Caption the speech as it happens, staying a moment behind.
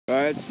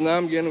Alright, so now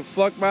I'm getting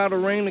fucked by the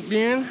rain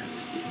again.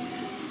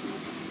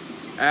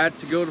 I had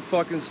to go to the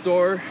fucking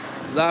store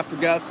because I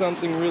forgot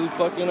something really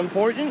fucking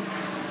important.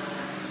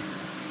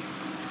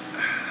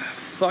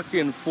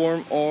 Fucking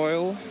form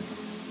oil.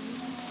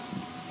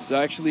 So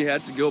I actually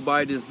had to go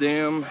buy this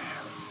damn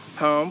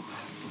pump,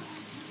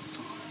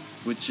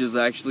 which is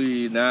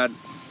actually not,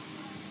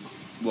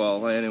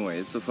 well, anyway,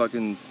 it's a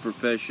fucking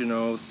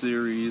professional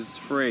series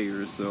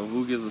sprayer, so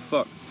who gives a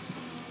fuck?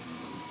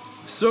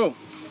 So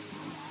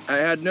I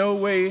had no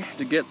way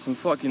to get some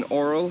fucking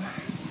oil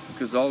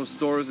because all the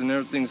stores and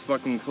everything's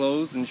fucking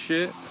closed and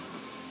shit.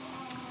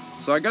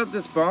 So I got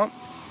this pump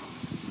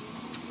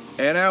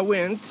and I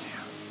went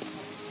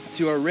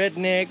to a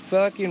redneck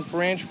fucking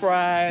french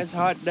fries,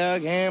 hot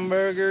dog,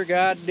 hamburger,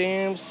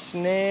 goddamn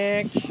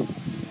snack,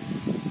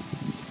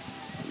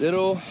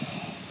 little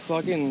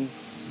fucking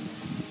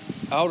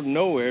out of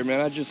nowhere,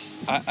 man. I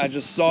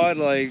just saw it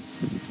like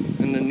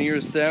in the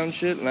nearest town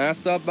shit, and I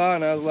stopped by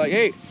and I was like,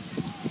 hey,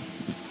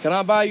 can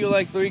I buy you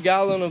like 3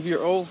 gallons of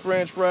your old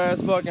french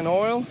fries fucking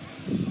oil?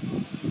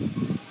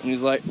 And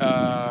he's like,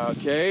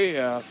 okay,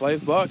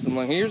 $5. I'm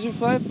like, here's your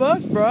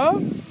 $5,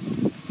 bro.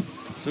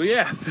 So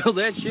yeah, fill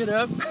that shit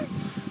up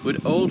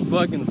with old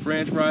fucking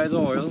french fries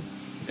oil,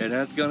 and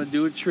that's gonna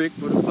do a trick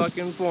with a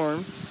fucking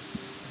form.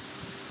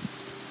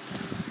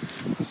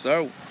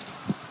 So,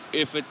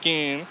 if it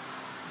can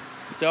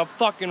stop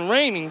fucking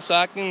raining so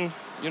I can,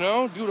 you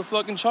know, do the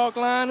fucking chalk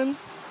lining,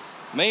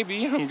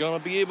 maybe I'm gonna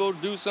be able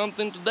to do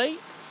something today.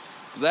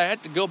 Cause I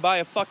had to go buy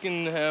a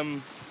fucking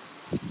a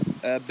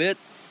bit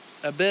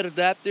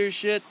adapter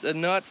shit, a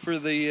nut for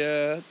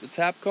the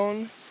tap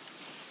cone,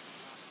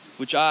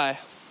 which I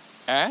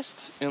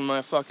asked in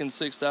my fucking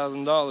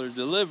 $6,000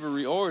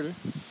 delivery order,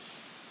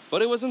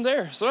 but it wasn't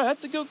there, so I had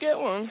to go get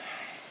one.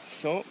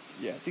 So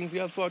yeah, things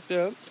got fucked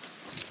up,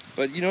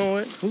 but you know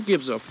what, who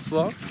gives a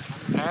fuck?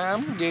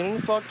 I'm getting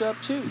fucked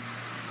up too.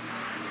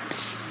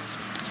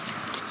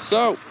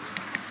 So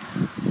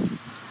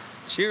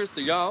cheers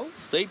to y'all,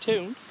 stay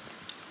tuned.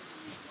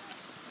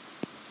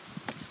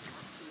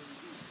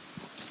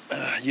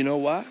 You know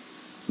why?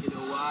 You know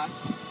why?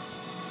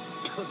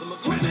 'Cause I'm a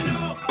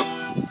criminal.